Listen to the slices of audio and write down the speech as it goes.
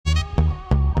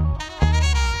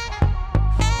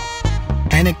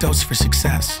Anecdotes for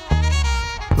success.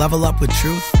 Level up with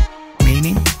truth,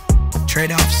 meaning,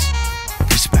 trade-offs,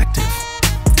 perspective.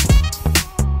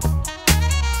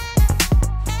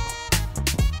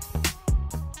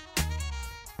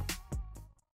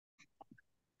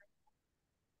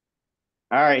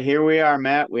 All right, here we are,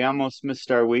 Matt. We almost missed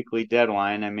our weekly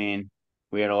deadline. I mean,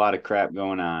 we had a lot of crap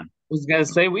going on. Was gonna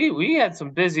say we had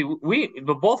some busy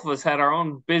but both of us had our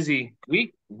own busy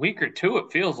week or two,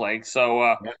 it feels like.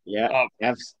 Yeah, yeah. Uh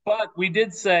Yes. but we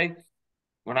did say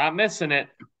we're not missing it.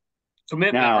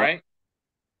 Commitment, Now, right?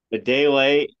 a day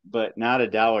late, but not a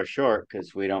dollar short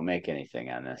because we don't make anything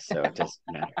on this, so it doesn't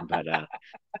matter.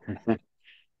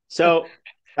 So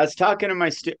I was talking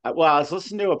to I was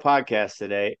listening to a podcast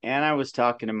today, and I was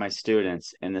talking to my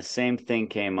students, and the same thing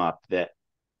came up that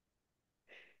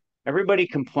everybody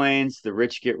complains the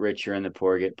rich get richer and the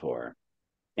poor get poorer.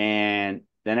 And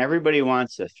then everybody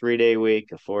wants a 3 day week,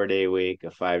 a 4 day week,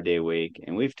 a 5 day week.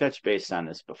 And we've touched base on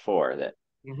this before that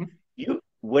Hmm.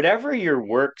 whatever your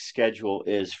work schedule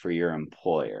is for your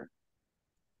employer,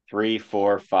 3,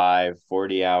 4, 5,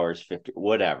 40 hours, 50,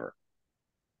 whatever.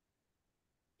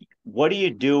 What do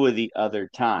you do with the other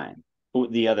time,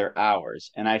 the other hours?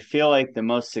 And I feel like the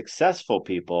most successful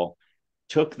people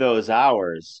took those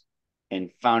hours and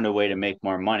found a way to make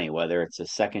more money, whether it's a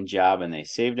second job and they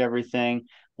saved everything,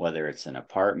 whether it's an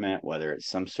apartment, whether it's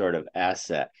some sort of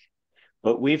asset.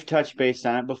 But we've touched base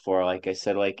on it before. Like I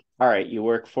said, like, all right, you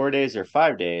work 4 days or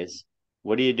 5 days.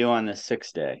 What do you do on the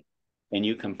sixth day? And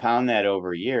you compound that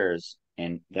over years.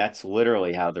 And that's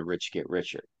literally how the rich get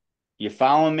richer. You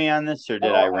following me on this, or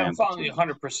did I Oh, I'm ramble following too you much?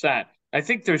 100%. I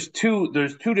think there's two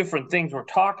different things we're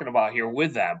talking about here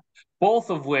with them, both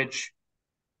of which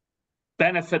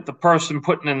benefit the person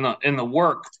putting in the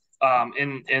work.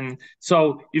 And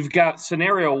so you've got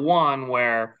scenario one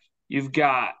where you've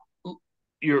got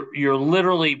you're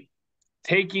literally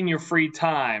taking your free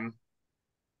time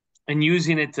and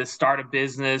using it to start a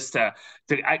business, to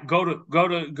go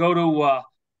to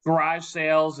garage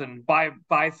sales and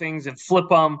buy things and flip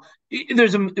them.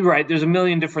 There's a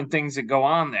million different things that go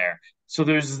on there. So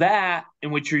there's that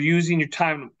in which you're using your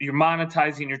time, you're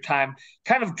monetizing your time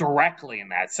kind of directly in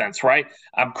that sense, right?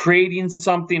 I'm creating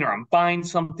something or I'm buying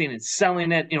something and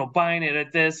selling it, buying it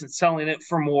at this and selling it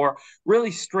for more.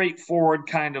 Really straightforward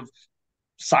kind of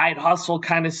side hustle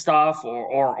kind of stuff,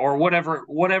 or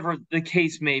whatever the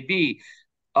case may be.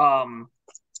 Um,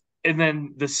 and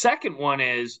then the second one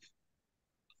is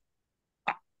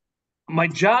my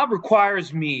job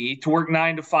requires me to work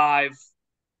 9 to 5,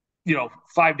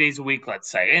 5 days a week,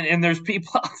 let's say. And there's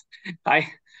people, I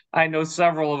I know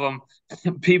several of them,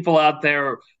 people out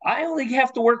there. I only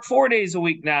have to work 4 days a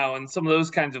week now, and some of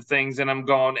those kinds of things. And I'm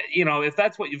going, if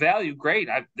that's what you value, great.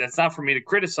 That's not for me to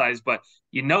criticize, but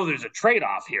there's a trade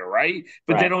off here, right?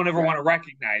 But they Right, don't ever right. want to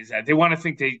recognize that. They want to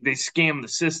think they scam the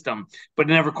system, but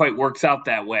it never quite works out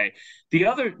that way. The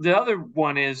other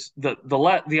one is the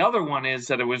other one is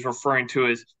that I was referring to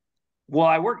is, well,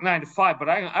 I work 9 to 5, but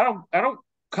I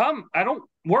don't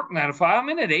work 9 to 5. I'm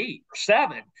in at 8 or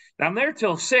 7, and I'm there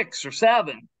till 6 or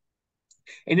 7.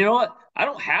 And you know what? I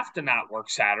don't have to not work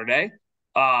Saturday.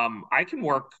 I can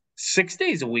work 6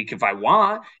 days a week if I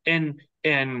want. And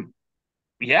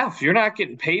yeah, if you're not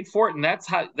getting paid for it, and that's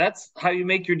how you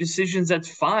make your decisions, that's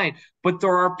fine. But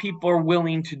there are people who are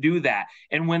willing to do that.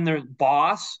 And when their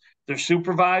boss, their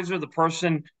supervisor, the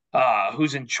person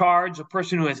who's in charge, the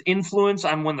person who has influence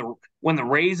on when the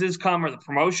raises come or the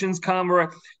promotions come,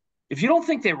 or if you don't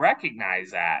think they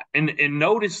recognize that and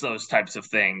notice those types of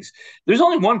things, there's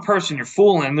only one person you're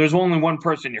fooling, there's only one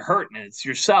person you're hurting, and it's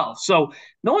yourself. So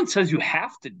no one says you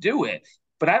have to do it,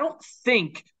 but I don't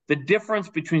think the difference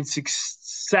between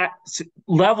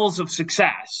levels of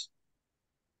success,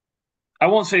 I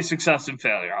won't say success and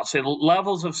failure, I'll say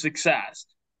levels of success,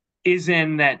 is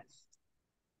in that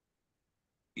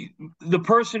the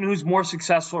person who's more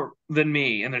successful than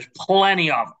me, and there's plenty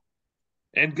of them,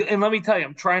 and let me tell you,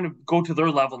 I'm trying to go to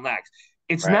their level next.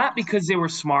 It's Right. not because they were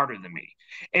smarter than me.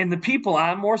 And the people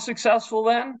I'm more successful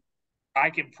than, I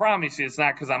can promise you it's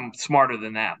not because I'm smarter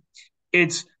than them.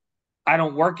 It's I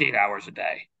don't work 8 hours a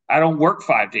day. I don't work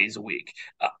 5 days a week.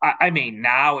 I mean,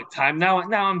 now at time now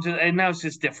I'm just and now it's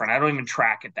just different. I don't even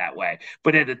track it that way.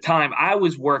 But at the time, I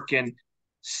was working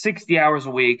 60 hours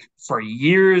a week for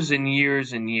years and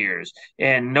years and years,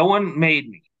 and no one made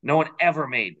me. No one ever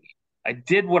made me. I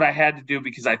did what I had to do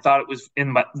because I thought it was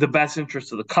in the best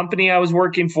interest of the company I was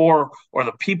working for or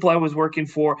the people I was working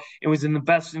for. It was in the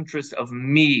best interest of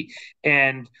me.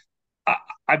 And I,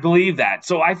 I believe that.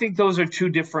 So I think those are two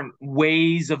different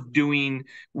ways of doing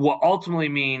what ultimately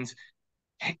means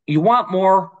you want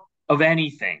more of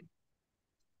anything.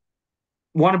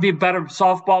 want to be a better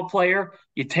softball player,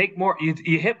 you take more,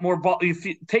 you hit more ball,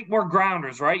 take more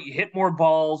grounders, right? You hit more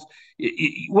balls,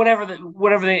 you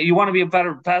want to be a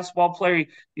better basketball player,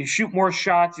 you shoot more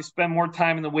shots, you spend more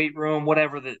time in the weight room,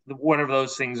 whatever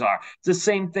those things are. It's the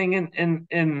same thing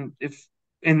in if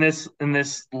in this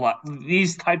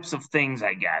these types of things,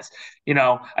 I guess.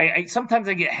 I sometimes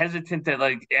I get hesitant that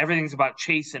like everything's about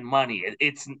chasing money.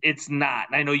 It's not,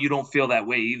 and I know you don't feel that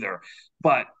way either,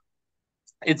 but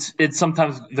it's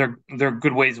sometimes they're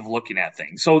good ways of looking at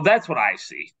things. So that's what I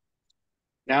see.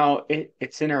 Now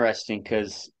it's interesting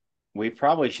because we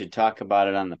probably should talk about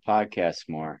it on the podcast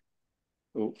more.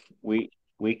 We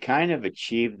we kind of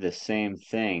achieve the same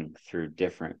thing through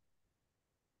different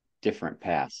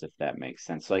paths, if that makes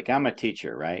sense. Like I'm a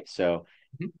teacher, right? So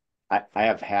Mhm. I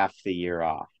have half the year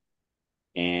off.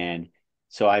 And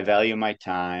so I value my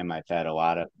time. I've had a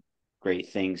lot of great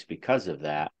things because of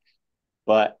that.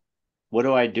 But what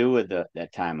do I do with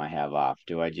that time I have off?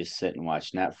 Do I just sit and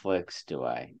watch Netflix? Do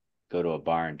I go to a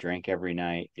bar and drink every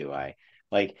night? Do I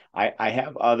I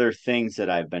have other things that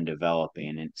I've been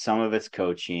developing, and some of it's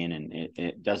coaching, and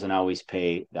it doesn't always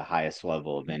pay the highest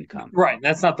level of income. Right.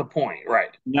 That's not the point.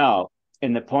 Right. No,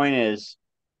 and the point is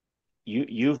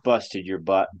you've busted your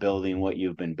butt building what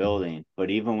you've been building, but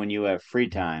even when you have free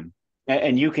time,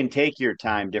 and you can take your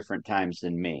time different times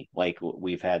than me, like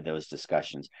we've had those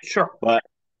discussions. Sure. But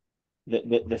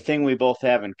the thing we both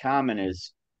have in common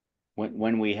is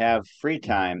when we have free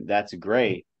time, that's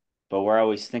great, but we're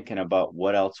always thinking about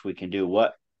what else we can do.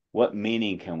 What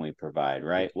meaning can we provide,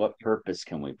 right? What purpose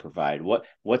can we provide?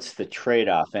 What's the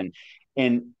trade-off?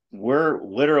 And we're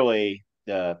literally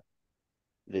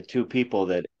the two people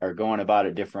that are going about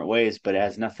it different ways, but it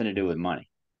has nothing to do with money.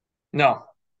 No.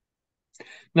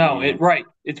 No, And right.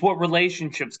 It's what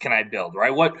relationships can I build,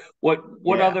 right? yeah,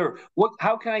 What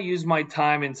how can I use my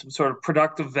time in some sort of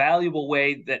productive, valuable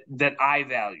way that I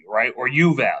value, right? Or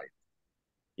you value.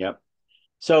 yep.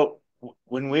 So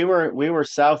when we were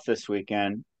south this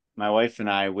weekend, my wife and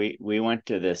I we went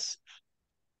to this.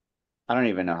 I don't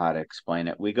even know how to explain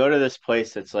it. We go to this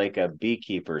place that's like a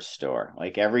beekeeper's store.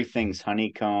 Like everything's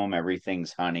honeycomb,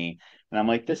 everything's honey. And I'm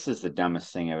like, this is the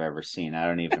dumbest thing I've ever seen. I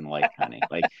don't even like honey.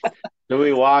 Like, so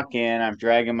we walk in, I'm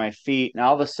dragging my feet, and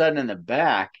all of a sudden in the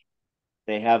back,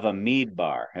 they have a mead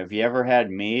bar. Have you ever had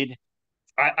mead?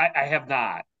 I have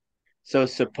not. So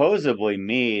supposedly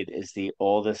mead is the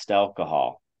oldest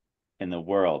alcohol in the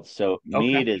world. So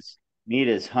Okay. mead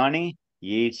is honey,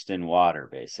 yeast, and water,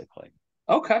 basically.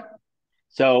 Okay.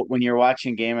 So when you're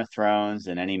watching Game of Thrones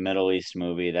and any Middle East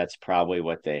movie, that's probably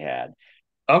what they had.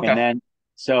 And Okay. then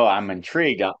so I'm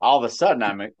intrigued. All of a sudden,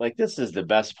 I'm like, this is the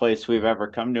best place we've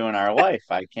ever come to in our life.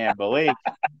 I can't believe.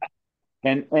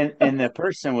 And the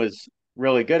person was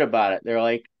really good about it. They're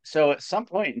like, so at some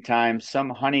point in time, some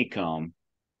honeycomb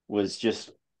was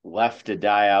just left to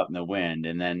die out in the wind,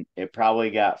 and then it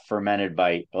probably got fermented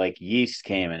by like yeast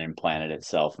came and implanted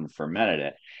itself and fermented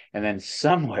it, and then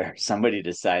somewhere somebody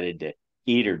decided to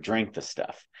eat or drink the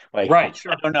stuff. Like I Right.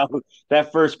 Sure. don't know,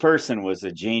 that first person was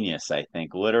a genius, I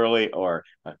think, literally, or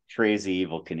a crazy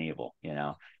evil Knievel.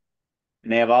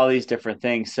 And they have all these different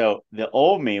things. So the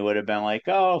old me would have been like,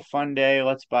 oh, fun day,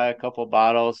 let's buy a couple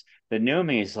bottles. The new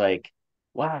me is like,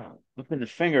 wow, look at the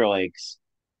Finger Lakes.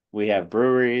 We have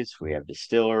breweries, we have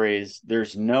distilleries.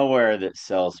 There's nowhere that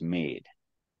sells mead.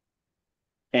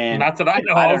 And Not that I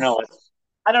I know don't of. know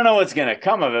I don't know what's going to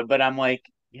come of it, but I'm like,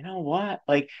 you know what?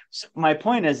 Like my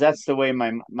point is that's the way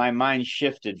my mind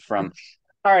shifted from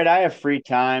all right, I have free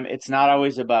time. It's not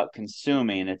always about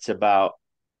consuming, it's about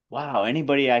wow,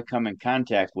 anybody I come in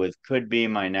contact with could be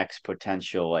my next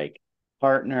potential like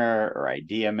partner or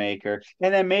idea maker.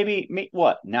 And then maybe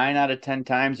what, 9 out of 10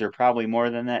 times or probably more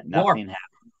than that, More. nothing happened.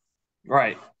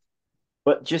 Right.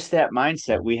 But just that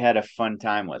mindset, we had a fun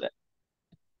time with it.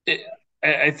 It,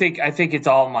 I think it's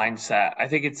all mindset. I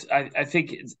think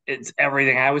it's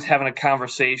everything. I was having a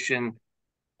conversation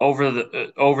over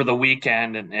the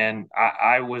weekend, and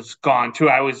I was gone too.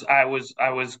 I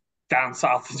was down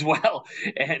south as well,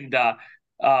 and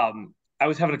I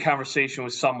was having a conversation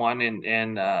with someone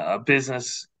in a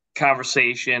business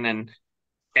conversation, and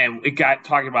it got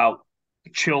talking about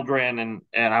children,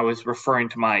 and I was referring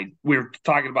to we were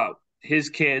talking about his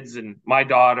kids and my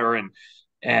daughter,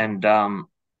 and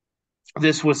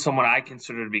this was someone I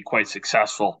consider to be quite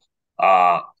successful.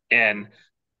 And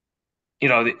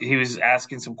he was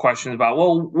asking some questions about,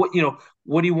 well,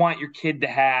 what do you want your kid to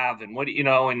have, and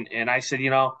and I said,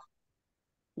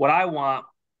 what I want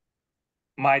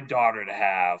my daughter to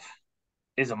have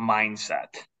is a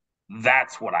mindset.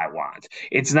 That's what I want.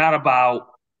 It's not about,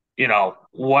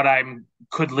 what I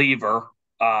could leave her.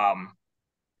 Um,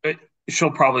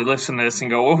 she'll probably listen to this and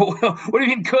go, "What do you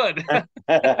mean could?"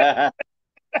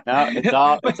 No,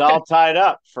 it's all tied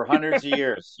up for hundreds of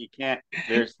years. She can't.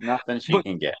 There's nothing she but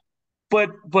can get.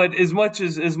 but as much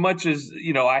as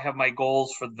I have my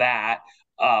goals for that,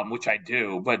 which I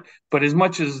do, but as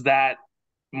much as that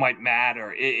might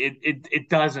matter, it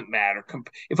doesn't matter.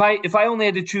 If I only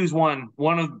had to choose one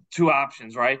of two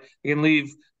options, right? I can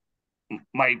leave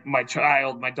my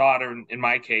child, my daughter, in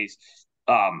my case,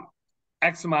 um,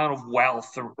 X amount of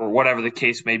wealth, or whatever the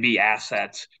case may be,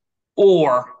 assets,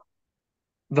 or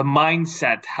the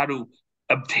mindset, how to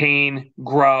obtain,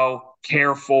 grow,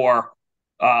 care for,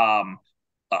 um,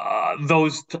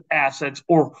 those assets,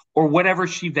 or whatever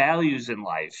she values in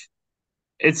life.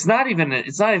 It's not even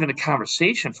a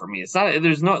conversation for me. It's not.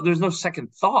 There's no second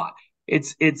thought.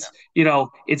 It's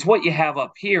what you have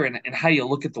up here, and how you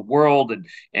look at the world,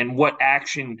 and what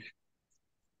action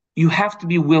you have to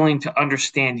be willing to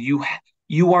understand. You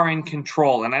are in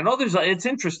control. And I know it's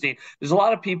interesting. There's a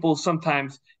lot of people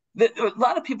sometimes that a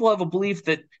lot of people have a belief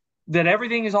that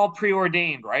everything is all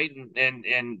preordained, right?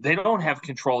 And they don't have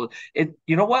control.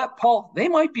 You know what, Paul? They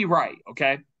might be right,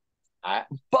 okay? I I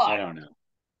But don't know.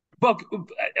 but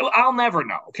I'll never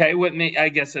know, okay? With me, I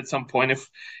guess at some point,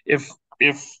 if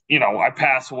I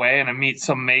pass away and I meet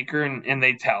some maker, and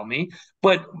they tell me.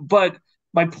 But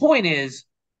my point is,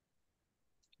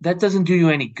 that doesn't do you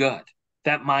any good.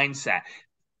 That mindset.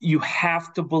 You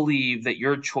have to believe that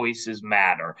your choices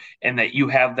matter, and that you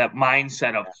have that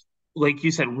mindset of, like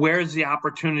you said, where's the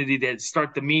opportunity to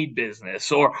start the mead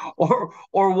business, or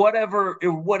whatever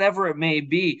it may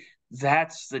be.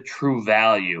 That's the true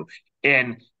value.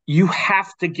 And you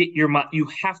have to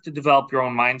develop your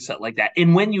own mindset like that.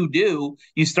 And when you do,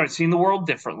 you start seeing the world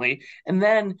differently. And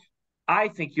then I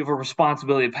think you have a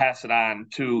responsibility to pass it on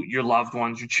to your loved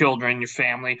ones, your children, your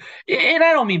family. And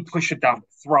I don't mean push it down the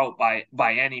throat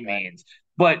by any Right. means,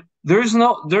 but there's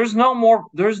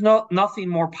nothing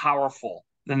more powerful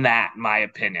than that, in my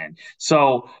opinion.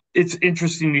 So it's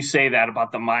interesting you say that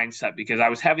about the mindset, because I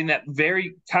was having that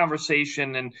very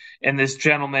conversation, and this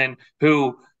gentleman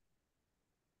who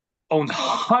owns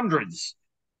hundreds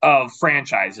of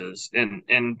franchises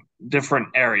in different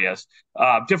areas,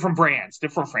 different brands,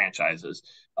 different franchises.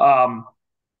 Um,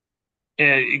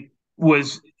 it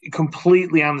was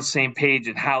completely on the same page,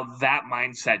 and how that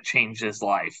mindset changed his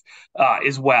life,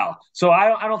 as well. So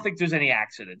I don't think there's any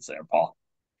accidents there, Paul.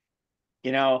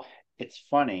 You know, it's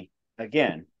funny.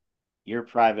 Again, you're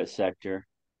private sector.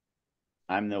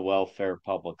 I'm the welfare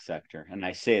public sector, and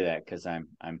I say that because I'm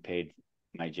paid.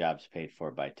 My job's paid for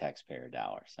by taxpayer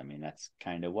dollars. I mean, that's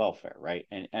kind of welfare, right?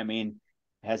 And I mean,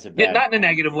 it has a Yeah, bad not in a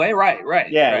negative way, connotation. right?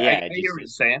 Right, Yeah, right. I, yeah. I It hear just what you're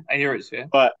is. saying. I hear what you're saying.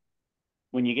 But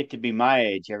when you get to be my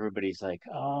age, everybody's like,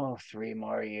 "Oh, 3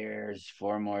 more years,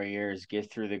 4 more years, get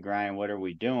through the grind. What are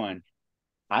we doing?"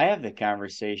 I have the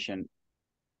conversation.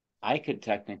 I could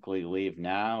technically leave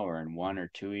now or in 1 or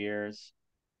 2 years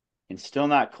and still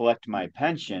not collect my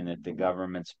pension that the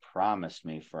government's promised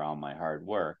me for all my hard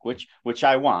work, which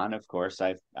I want, of course.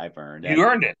 I've earned You equity.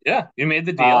 earned it. Yeah, you made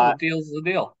the deal. Uh, The deal's the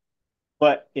deal.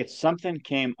 but if something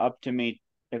came up to me,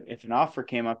 if an offer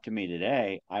came up to me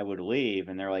today, I would leave.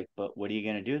 And they're like, "But what are you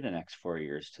going to do the next 4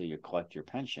 years till you collect your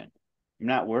pension?" I'm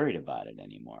not worried about it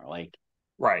anymore. Like,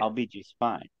 Right. I'll be just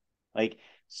fine. Like,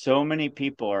 so many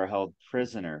people are held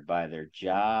prisoner by their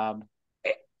job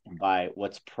and by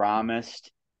what's promised.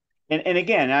 And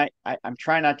again, I'm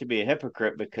trying not to be a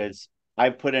hypocrite because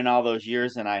I've put in all those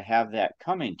years and I have that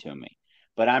coming to me,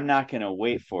 but I'm not going to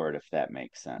wait for it if that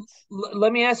makes sense.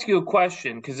 Let me ask you a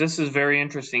question, because this is very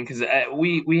interesting. Because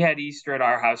we had Easter at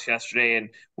our house yesterday, and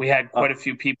we had Oh, quite a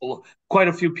few people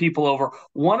over.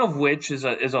 One of which is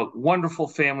a wonderful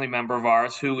family member of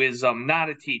ours, who is not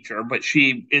a teacher, but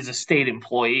she is a state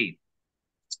employee,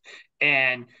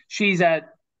 and she's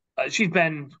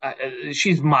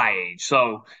my age,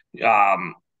 so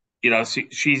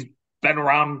she's been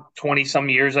around 20 some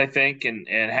years, I think, and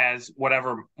has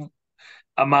whatever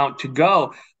amount to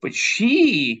go. But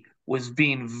she was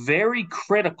being very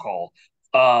critical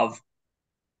of,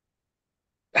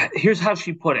 here's how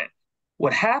she put it.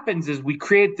 What happens is we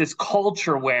create this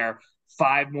culture where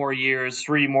 5 more years,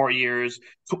 3 more years,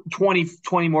 20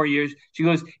 more years. She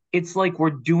goes, it's like we're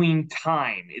doing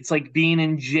time. It's like being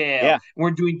in jail. yeah.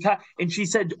 We're doing time. And she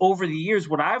said, over the years,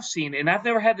 what I've seen, and I've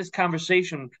never had this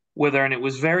conversation with her, and it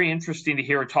was very interesting to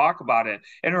hear her talk about it.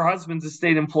 And her husband's a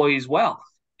state employee as well.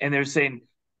 And they're saying,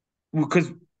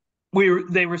 because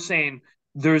they were saying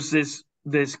there's this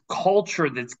culture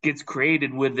that gets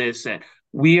created with this, and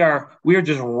we are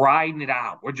just riding it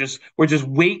out. We're just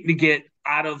waiting to get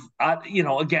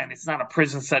again, it's not a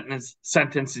prison sentence,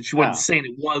 and she wasn't No. saying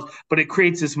it was, but it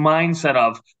creates this mindset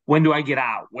of, when do I get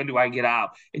out? When do I get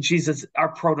out? And she says our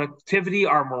productivity,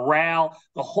 our morale,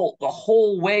 the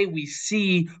whole way we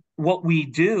see what we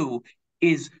do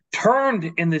is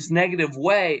turned in this negative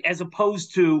way, as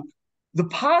opposed to the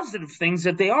positive things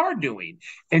that they are doing.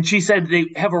 And she said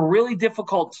they have a really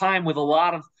difficult time with a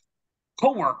lot of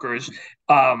coworkers,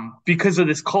 because of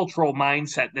this cultural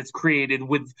mindset that's created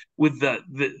with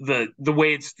the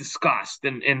way it's discussed,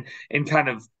 and kind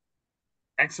of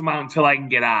X amount until I can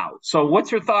get out. So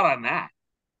what's your thought on that?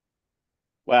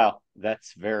 Well,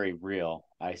 that's very real.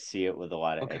 I see it with a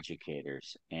lot of Okay.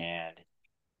 educators, and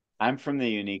I'm from the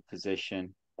unique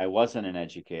position. I wasn't an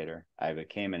educator. I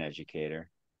became an educator.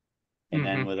 And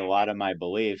then Mm-hmm. with a lot of my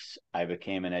beliefs, I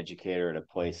became an educator at a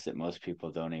place that most people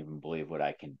don't even believe what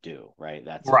I can do, right?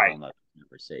 That's a whole Right. nother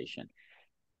conversation.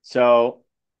 So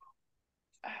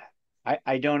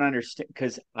I don't understand,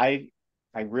 because I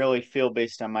really feel,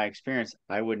 based on my experience,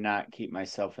 I would not keep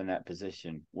myself in that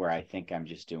position where I think I'm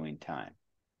just doing time.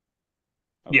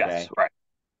 Yes. Okay. Right.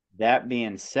 That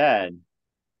being said,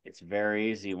 it's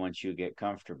very easy once you get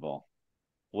comfortable.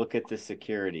 Look at the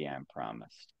security I'm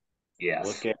promised. Yes.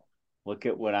 Look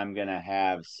at what I'm gonna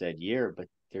have said year, but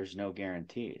there's no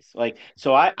guarantees. Like,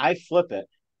 so I flip it,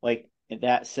 like,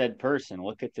 that said person,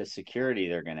 look at the security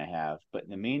they're gonna have. But in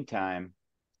the meantime,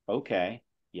 okay,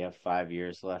 you have 5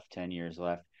 years left, 10 years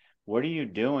left. What are you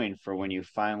doing for when you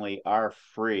finally are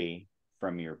free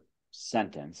from your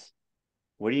sentence?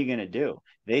 What are you going to do?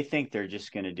 They think they're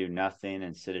just going to do nothing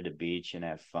and sit at a beach and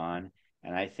have fun.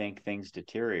 And I think things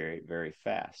deteriorate very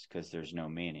fast because there's no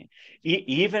meaning.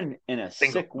 Even in a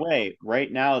Bingo. sick way,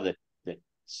 right now, the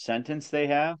sentence they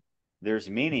have, there's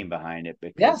meaning behind it,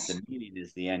 because Yes. the meaning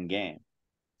is the end game.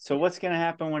 So what's going to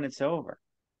happen when it's over?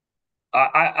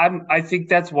 I think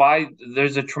that's why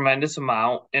there's a tremendous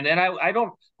amount, and I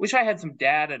don't wish I had some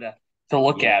data to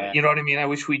look at it. Yeah. You know what I mean? I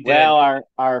wish we did. Well,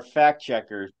 our fact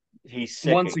checker, he's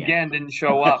sick Once again. again, didn't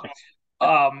show up.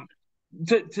 Um,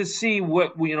 to see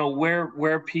what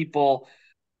where people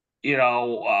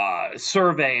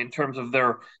survey in terms of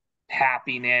their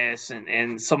happiness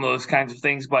and some of those kinds of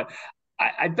things. But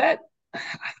I bet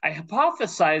I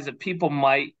hypothesize that people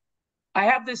might. I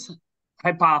have this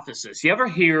hypothesis. You ever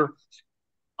hear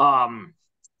um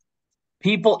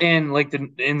people in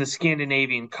the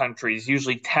Scandinavian countries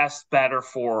usually test better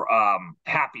for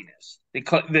happiness.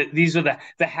 These are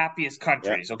the happiest Yep.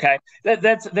 countries. Okay,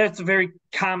 that's a very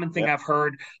common thing Yep. I've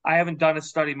heard. I haven't done a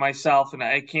study myself, and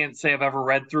I can't say I've ever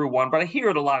read through one, but I hear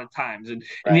it a lot of times. And the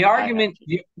Right. I have argument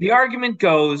to. the argument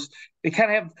goes, they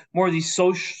kind of have more of these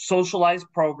socialized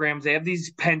programs. They have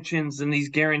these pensions and these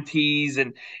guarantees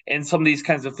and some of these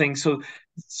kinds of things. So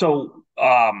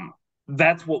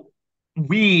that's what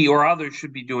we or others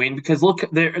should be doing, because look,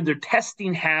 they're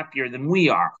testing happier than we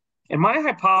are. And my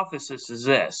hypothesis is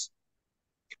this: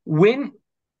 when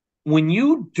when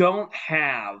you don't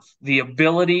have the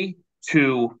ability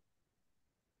to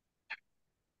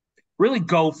really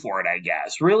go for it, I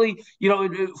guess, really,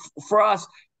 for us,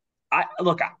 I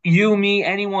look, you, me,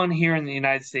 anyone here in the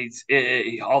United States,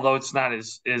 although it's not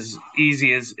as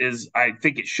easy as I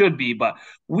think it should be, but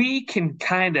we can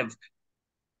kind of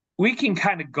we can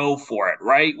kind of go for it,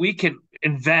 right? We can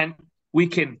invent, we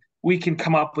can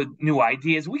come up with new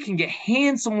ideas. We can get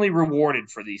handsomely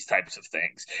rewarded for these types of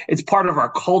things. It's part of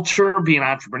our culture, being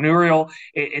entrepreneurial.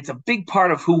 It's a big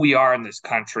part of who we are in this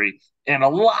country. And a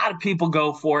lot of people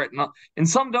go for it, and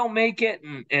some don't make it,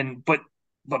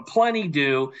 but plenty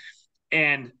do.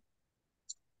 And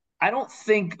I don't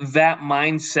think that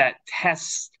mindset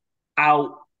tests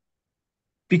out,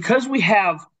 because we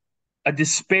have a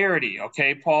disparity.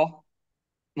 Okay, Paul,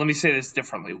 let me say this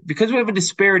differently. Because we have a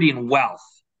disparity in wealth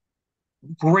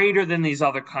greater than these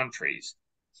other countries,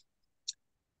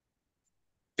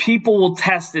 people will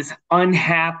test as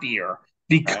unhappier Right.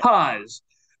 because,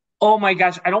 oh my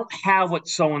gosh, I don't have what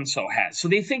so and so has. So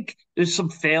they think there's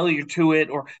some failure to it,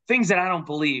 or things that I don't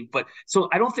believe. But so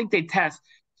I don't think they test.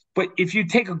 But if you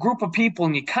take a group of people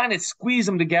and you kind of squeeze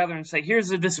them together and say, here's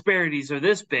the disparities are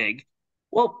this big,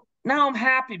 well, now I'm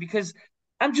happy because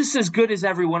I'm just as good as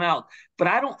everyone else. But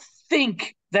I don't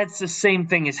think that's the same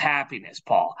thing as happiness,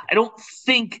 Paul. I don't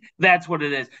think that's what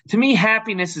it is. To me,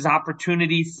 happiness is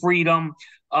opportunity, freedom,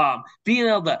 being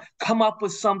able to come up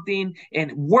with something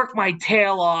and work my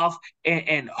tail off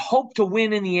and hope to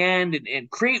win in the end, and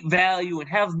create value and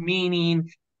have meaning.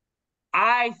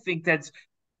 I think that's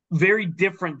very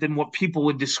different than what people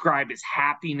would describe as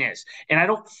happiness. And I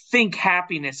don't think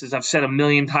happiness, as I've said a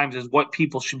million times, is what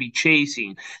people should be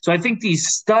chasing. So I think these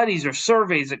studies or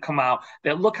surveys that come out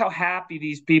that look how happy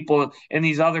these people in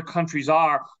these other countries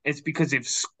are, it's because they've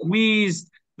squeezed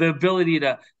the ability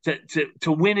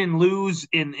to win and lose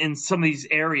in some of these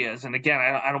areas. And again,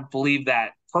 I don't believe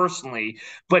that personally,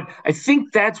 but I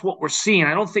think that's what we're seeing.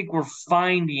 I don't think we're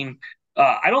finding.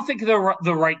 I don't think they're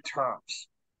the right terms.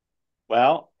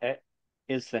 Well,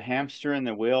 is the hamster in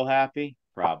the wheel happy?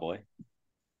 Probably.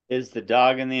 Is the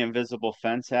dog in the invisible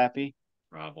fence happy?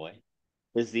 Probably.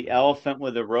 Is the elephant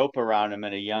with a rope around him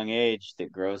at a young age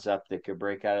that grows up that could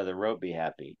break out of the rope be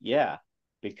happy? Yeah,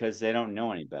 because they don't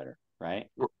know any better, right?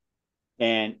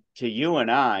 And to you and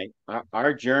I,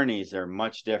 our journeys are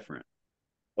much different,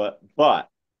 but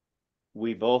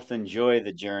we both enjoy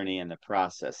the journey and the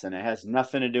process, and it has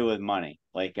nothing to do with money.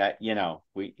 Like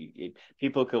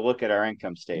people could look at our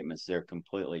income statements; they're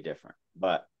completely different,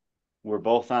 but we're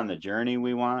both on the journey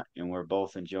we want, and we're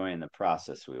both enjoying the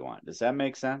process we want. Does that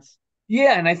make sense?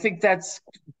 Yeah, and I think that's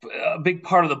a big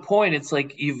part of the point. It's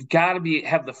like you've got to be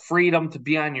have the freedom to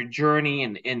be on your journey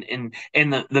and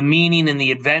the meaning and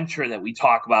the adventure that we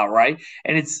talk about, right?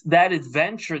 And it's that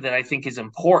adventure that I think is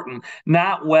important,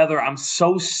 not whether I'm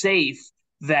so safe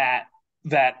that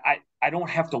I don't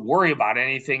have to worry about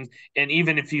anything. And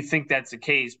even if you think that's the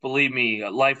case, believe me,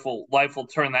 life will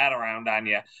turn that around on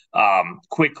you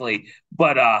quickly.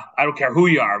 But I don't care who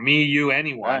you are, me, you,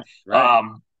 anyone. Right,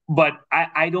 right. But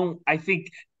I don't I think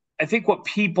what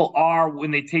people are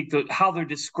when they take how they're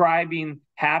describing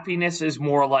happiness is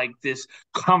more like this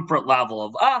comfort level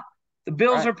of the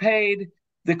bills Right. are paid,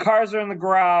 the cars are in the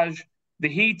garage, the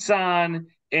heat's on,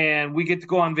 and we get to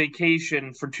go on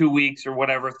vacation for 2 weeks or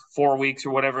whatever, 4 weeks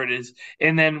or whatever it is.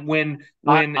 And then when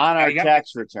On our I got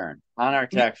tax return. On our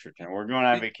tax return. We're going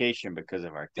on vacation because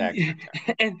of our tax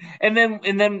return. and then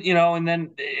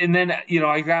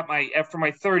I got my after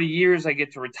my 30 years I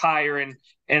get to retire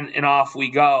and off we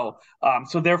go.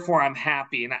 So therefore I'm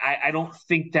happy, and I don't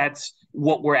think that's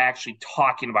what we're actually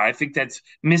talking about. I think that's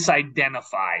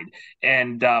misidentified.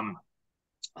 And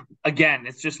again,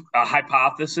 it's just a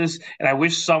hypothesis, and I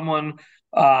wish someone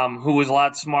who was a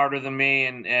lot smarter than me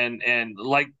and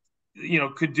like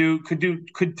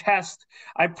could test.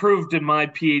 I proved in my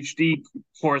PhD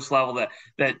course level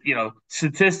that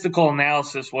statistical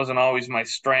analysis wasn't always my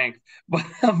strength, but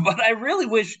I really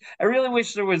wish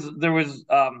there was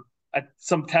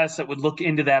some tests that would look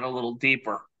into that a little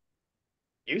deeper.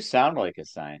 You sound like a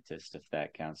scientist, if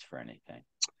that counts for anything.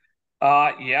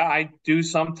 Yeah, I do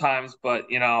sometimes, but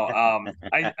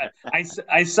I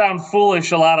sound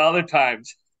foolish a lot of other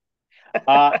times.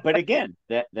 But again,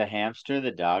 the hamster,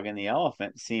 the dog, and the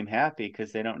elephant seem happy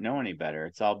because they don't know any better.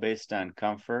 It's all based on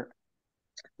comfort,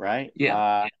 right? Yeah.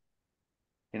 I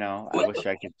wish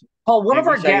I could. Paul, I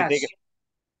wish I could think.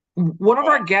 one of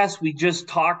Go our guests we just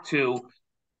talked to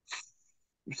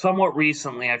somewhat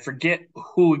recently, I forget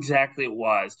who exactly it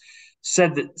was,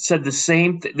 said the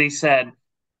same. They said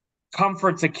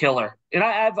comfort's a killer, and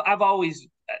I've always.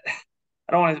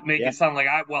 I don't want to make Yeah, it sound like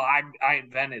I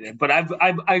invented it, but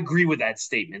I agree with that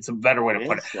statement. It's a better way it to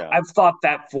put it. is so. I've thought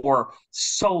that for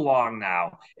so long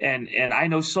now, and I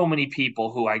know so many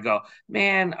people who I go,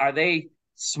 man, are they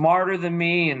smarter than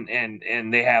me?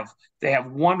 And they have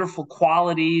wonderful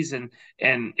qualities, and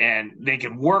they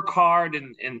can work hard,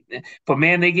 and but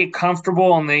man, they get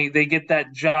comfortable and they get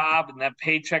that job and that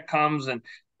paycheck comes and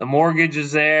the mortgage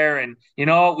is there, and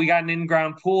we got an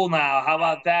in-ground pool now. How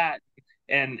about that?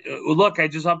 And look, I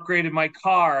just upgraded my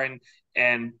car,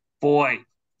 and boy,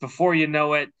 before you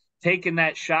know it, taking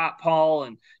that shot,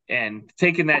 Paul, and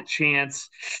taking that chance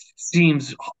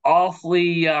seems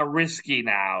awfully risky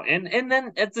now. And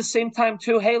then at the same time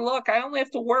too, hey, look, I only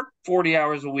have to work 40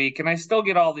 hours a week, and I still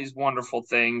get all these wonderful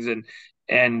things, and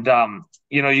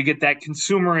you get that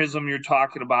consumerism you're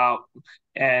talking about,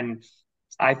 and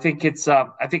I think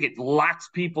it locks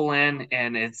people in,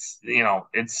 and it's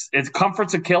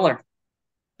comfort's a killer.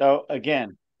 So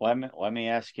again, let me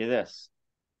ask you this: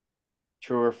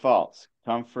 true or false?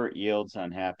 Comfort yields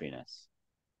unhappiness.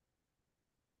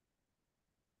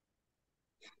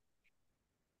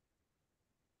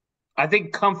 I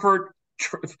think comfort,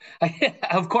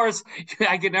 of course,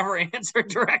 I could never answer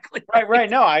directly, Right, right?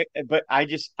 right. No, but I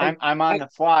just I, I'm on I, the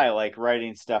fly, like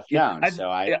writing stuff yeah, down. So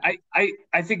I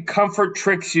think comfort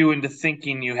tricks you into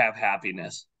thinking you have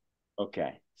happiness.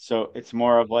 okay. So it's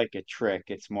more of like a trick.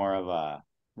 It's more of a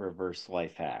reverse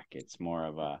life hack. It's more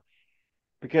of a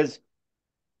because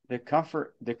the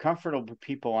comfortable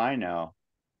people I know,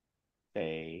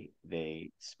 they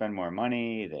spend more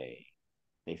money, they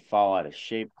they fall out of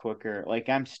shape quicker. Like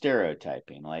I'm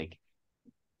stereotyping. Like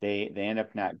they end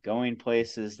up not going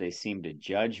places. They seem to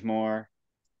judge more.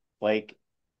 Like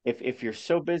if you're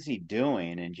so busy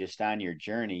doing and just on your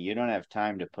journey, you don't have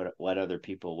time to let other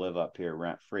people live up here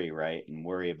rent free, right? And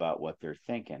worry about what they're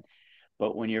thinking.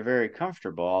 But when you're very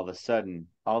comfortable, all of a sudden,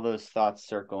 all those thoughts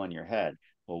circle in your head.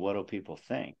 Well, what do people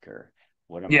think? Or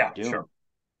what am I Yeah, doing? sure.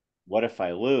 What if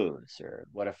I lose? Or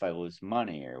what if I lose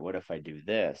money? Or what if I do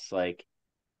this? Like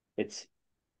it's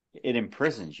it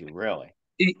imprisons you really.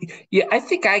 Yeah, I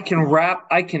think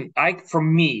for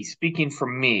me, speaking for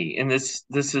me, and this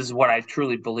is what I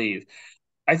truly believe.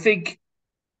 I think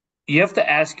you have to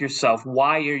ask yourself,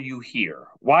 why are you here?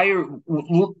 Why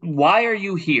are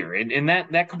you here? And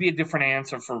that could be a different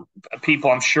answer for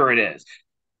people. I'm sure it is.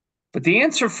 But the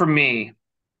answer for me,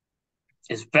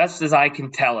 as best as I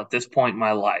can tell at this point in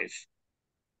my life,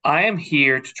 I am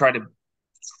here to try to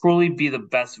truly be the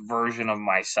best version of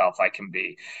myself I can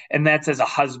be. And that's as a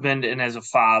husband and as a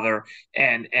father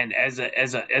and as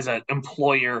a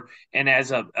employer and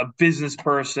as a business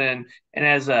person and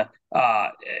as a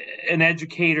an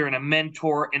educator and a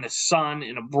mentor and a son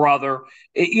and a brother.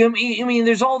 I mean,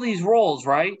 there's all these roles,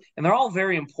 right? And they're all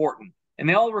very important and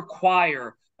they all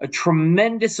require a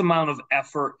tremendous amount of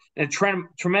effort and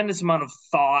tremendous amount of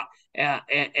thought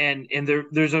and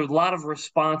there's a lot of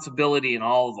responsibility in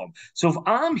all of them. So if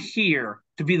I'm here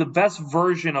to be the best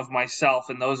version of myself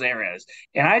in those areas,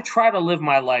 and I try to live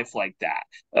my life like that,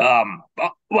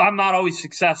 well, I'm not always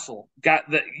successful. Got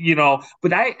the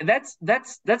but that's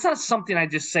not something I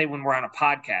just say when we're on a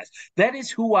podcast. That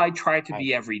is who I try to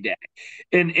be every day,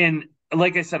 and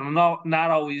like I said, I'm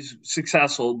not always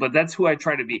successful, but that's who I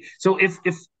try to be. So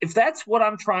if that's what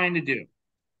I'm trying to do,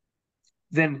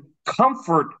 then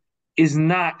comfort is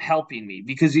not helping me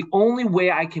because the only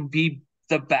way I can be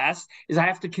the best is I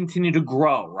have to continue to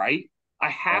grow, right? I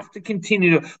Right. have to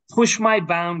continue to push my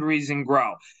boundaries and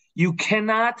grow. You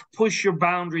cannot push your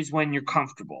boundaries when you're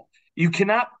comfortable. You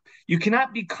cannot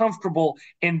be comfortable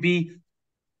and be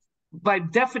by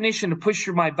definition to push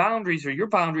my boundaries or your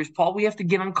boundaries, Paul, we have to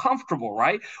get uncomfortable,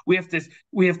 right? We have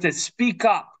to speak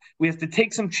up. We have to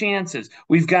take some chances.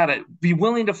 We've got to be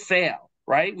willing to fail,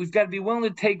 right? We've got to be willing to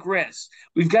take risks.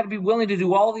 We've got to be willing to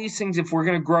do all these things if we're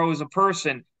going to grow as a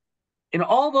person. And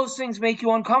all those things make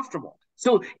you uncomfortable.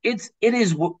 So it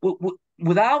is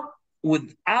without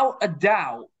a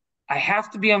doubt, I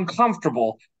have to be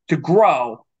uncomfortable to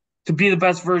grow, to be the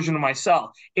best version of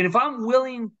myself. And if I'm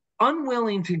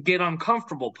unwilling to get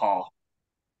uncomfortable, Paul,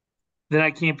 then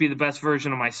I can't be the best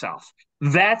version of myself.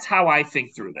 That's how I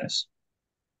think through this.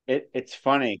 It's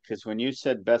funny because when you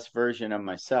said best version of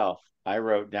myself, I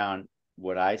wrote down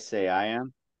what I say I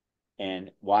am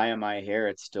and why am I here?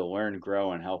 It's to learn,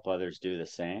 grow, and help others do the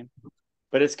same.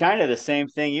 But it's kind of the same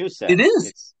thing you It said. is.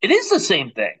 It's It is the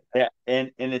same thing. yeah,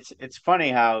 and it's funny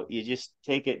how you just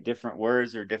take it different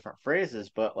words or different phrases,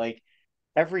 but like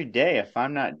every day, if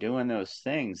I'm not doing those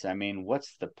things, I mean,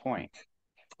 what's the point?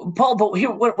 Paul, but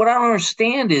here, what I don't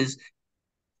understand is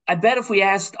I bet if we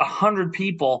asked 100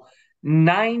 people,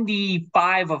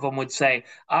 95 of them would say,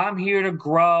 I'm here to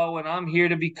grow and I'm here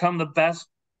to become the best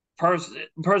person.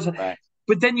 Right.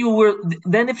 But then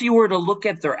if you were to look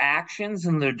at their actions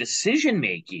and their decision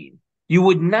making, you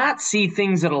would not see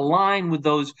things that align with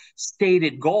those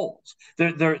stated goals.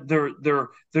 They're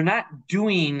not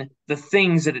doing the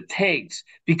things that it takes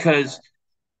because Right.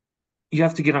 you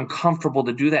have to get uncomfortable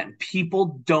to do that. And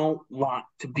people don't want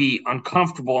to be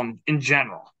uncomfortable in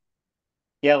general.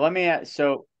 Yeah, let me ask,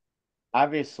 so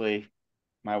obviously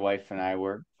my wife and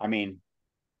I mean,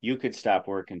 you could stop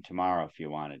working tomorrow if you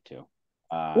wanted to.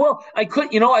 Uh, Well, I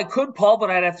could, Paul, but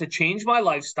I'd have to change my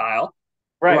lifestyle,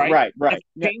 right, right? right, I'd have right. to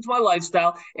Yeah, change my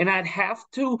lifestyle, and I'd have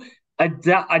to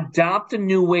adopt a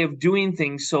new way of doing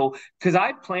things. So, because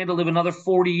I plan to live another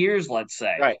 40 years, let's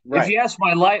say. right, If right. you ask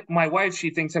my wife, she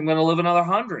thinks I'm going to live another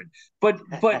 100.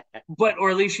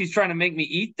 Or at least she's trying to make me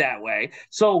eat that way.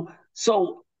 So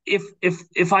if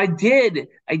I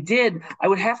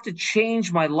would have to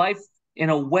change my life in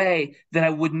a way that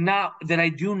I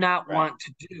do not Right. want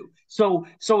to do. So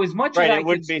as much as Right. I It could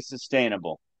wouldn't be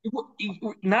sustainable.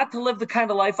 not to live the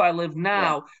kind of life I live Yeah.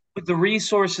 now with the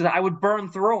resources, I would burn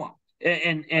through them.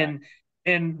 And Right. and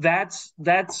and that's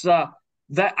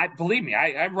that I believe me,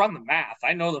 I run the math.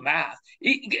 I know the math.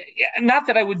 Not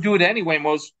that I would do it anyway,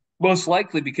 most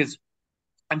likely because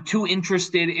I'm too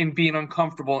interested in being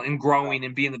uncomfortable and Right. growing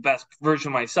and being the best version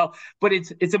of myself. But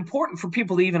it's important for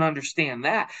people to even understand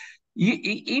that.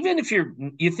 Even if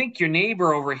you think your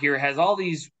neighbor over here has all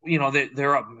these,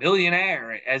 they're a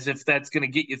millionaire, as if that's going to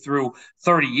get you through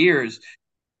 30 years.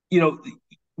 You know,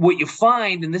 what you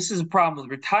find, and this is a problem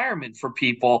with retirement for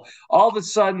people, all of a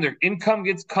sudden their income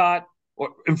gets cut, or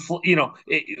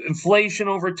inflation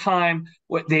over time.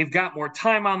 They've got more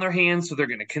time on their hands, so they're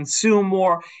going to consume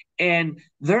more, and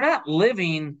they're not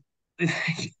living.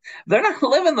 They're not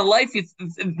living the life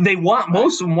they want. Right.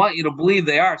 Most of them want you to believe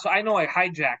they are. So I know I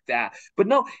hijacked that, but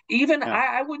no, even Yeah.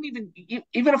 I wouldn't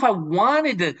even if I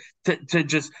wanted to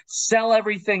just sell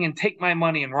everything and take my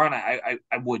money and run, I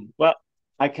wouldn't. Well,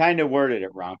 I kind of worded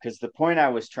it wrong because the point I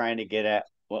was trying to get at,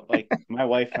 well, like my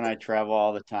wife and I travel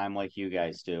all the time, like you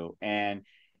guys do, and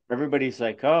everybody's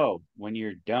like, "Oh, when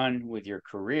you're done with your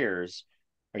careers,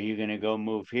 are you going to go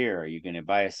move here? Are you going to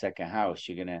buy a second house?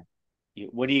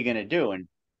 What are you going to do?" And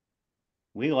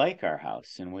we like our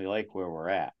house and we like where we're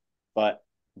at, but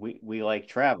we like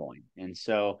traveling. And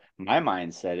so my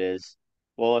mindset is,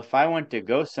 well, if I went to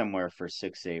go somewhere for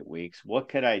 6 8 weeks, what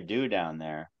could I do down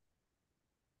there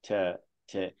to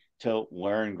to to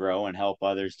learn, grow, and help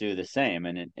others do the same?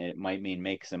 And it might mean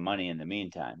make some money in the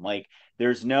meantime. Like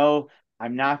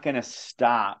I'm not going to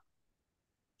stop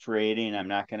trading. I'm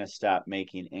not going to stop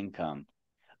making income.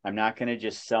 I'm not going to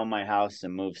just sell my house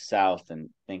and move south and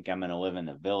think I'm going to live in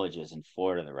the villages in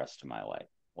Florida the rest of my life.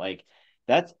 Like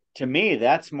that's to me,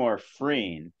 that's more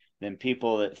freeing than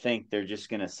people that think they're just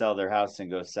going to sell their house and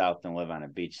go south and live on a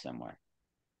beach somewhere.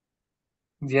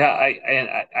 Yeah,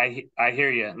 I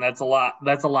hear you, and that's a lot.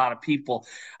 That's a lot of people.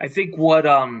 I think what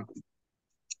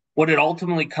it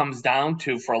ultimately comes down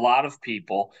to for a lot of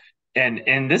people,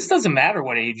 and this doesn't matter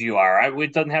what age you are.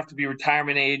 It doesn't have to be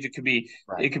retirement age.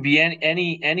 Right. It could be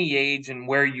any age and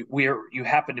where you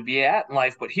happen to be at in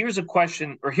life. But here's a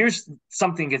question, or here's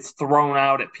something gets thrown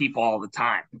out at people all the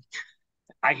time.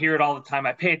 I hear it all the time.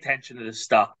 I pay attention to this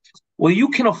stuff. Well, you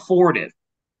can afford it.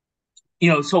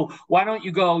 So why don't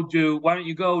you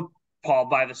go, Paul,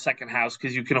 buy the second house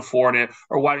because you can afford it,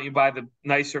 or why don't you buy the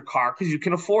nicer car because you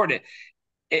can afford it?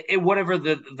 Whatever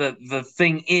the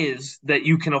thing is that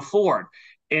you can afford.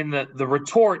 And the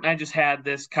retort, and I just had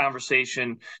this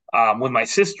conversation with my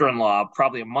sister-in-law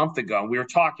probably a month ago. We were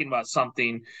talking about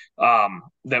something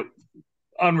that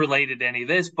unrelated to any of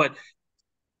this, but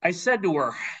I said to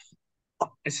her,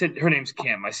 I said, her name's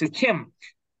Kim. I said, Kim,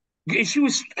 she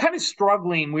was kind of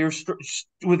struggling. We were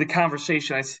with the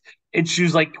conversation. And she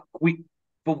was like,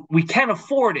 but we can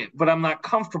afford it, but I'm not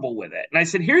comfortable with it. And I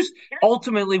said, here's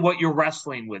ultimately what you're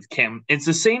wrestling with, Kim. It's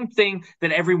the same thing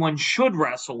that everyone should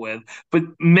wrestle with, but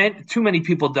too many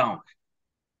people don't.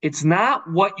 It's not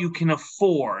what you can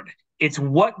afford. It's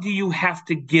what do you have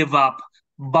to give up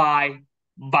by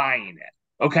buying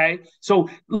it. Okay. So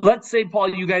let's say,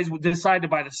 Paul, you guys would decide to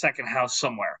buy the second house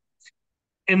somewhere.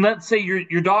 And let's say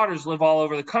your daughters live all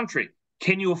over the country.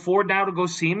 Can you afford now to go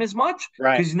see them as much?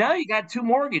 Right. Because now you got two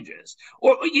mortgages.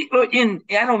 I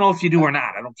don't know if you do or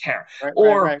not. I don't care. Right. Right.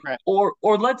 Or Right. Right.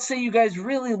 or let's say you guys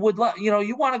really would love,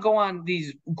 you want to go on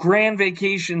these grand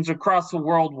vacations across the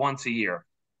world once a year.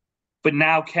 But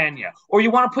now can you? Or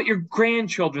you want to put your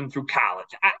grandchildren through college.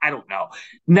 I don't know.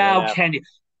 Now Whatever. can you?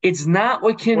 It's not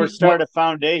what Or can start what a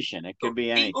foundation. It could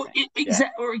be anything. Yeah.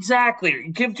 Exactly.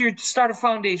 Give to your start a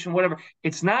foundation, whatever.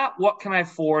 It's not what can I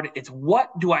afford. It's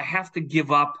what do I have to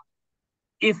give up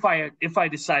if I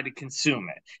decide to consume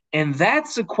it. And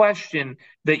that's a question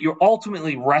that you're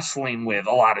ultimately wrestling with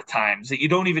a lot of times that you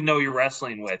don't even know you're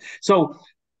wrestling with. So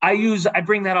I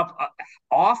bring that up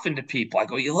often to people. I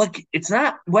go, you look, it's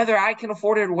not whether I can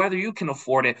afford it or whether you can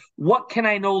afford it. What can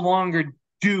I no longer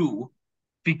do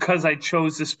because I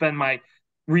chose to spend my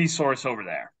resource over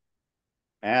there?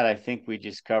 And I think we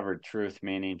just covered truth,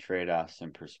 meaning, trade-offs,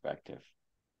 and perspective.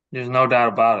 There's no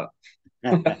doubt about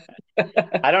I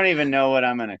it. don't even know what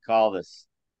I'm going to call this,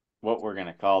 what we're going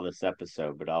to call this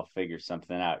episode, but I'll figure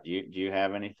something out. Do you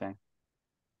have anything?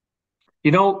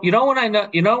 When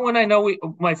I know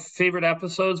my favorite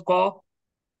episodes, Paul,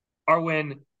 are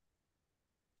when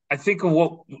I think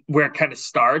of where it kind of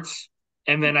starts,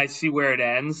 and then I see where it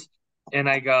ends, and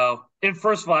I go. And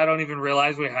first of all, I don't even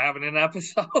realize we're having an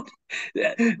episode.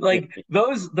 Like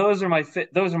those are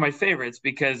my favorites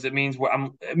because it means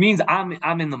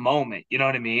I'm in the moment. You know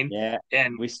what I mean? Yeah.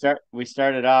 And We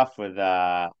started off with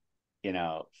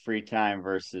free time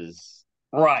versus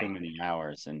too right, many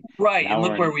hours, and right, and now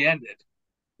look where we ended.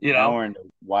 You now know, we're in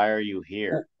why are you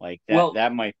here? Like that well,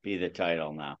 that might be the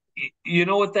title now. you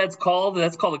know what that's called?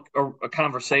 That's called a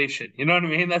conversation. You know what I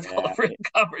mean? That's called Yeah. a real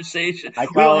conversation. I We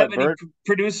don't call have it any bird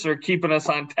producer keeping us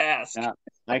on task.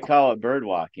 I call it bird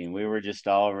walking. We were just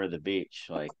all over the beach.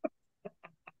 Like,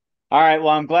 all right, well,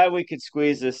 I'm glad we could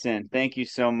squeeze this in. Thank you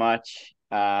so much.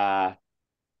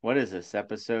 What is this?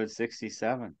 Episode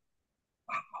 67.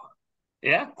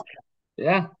 Yeah,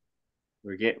 yeah.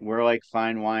 we're like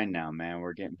fine wine now, man.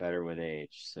 We're getting better with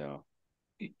age. So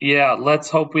Yeah, let's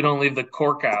hope we don't leave the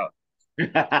cork out.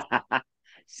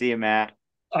 see you, Matt.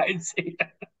 I'd say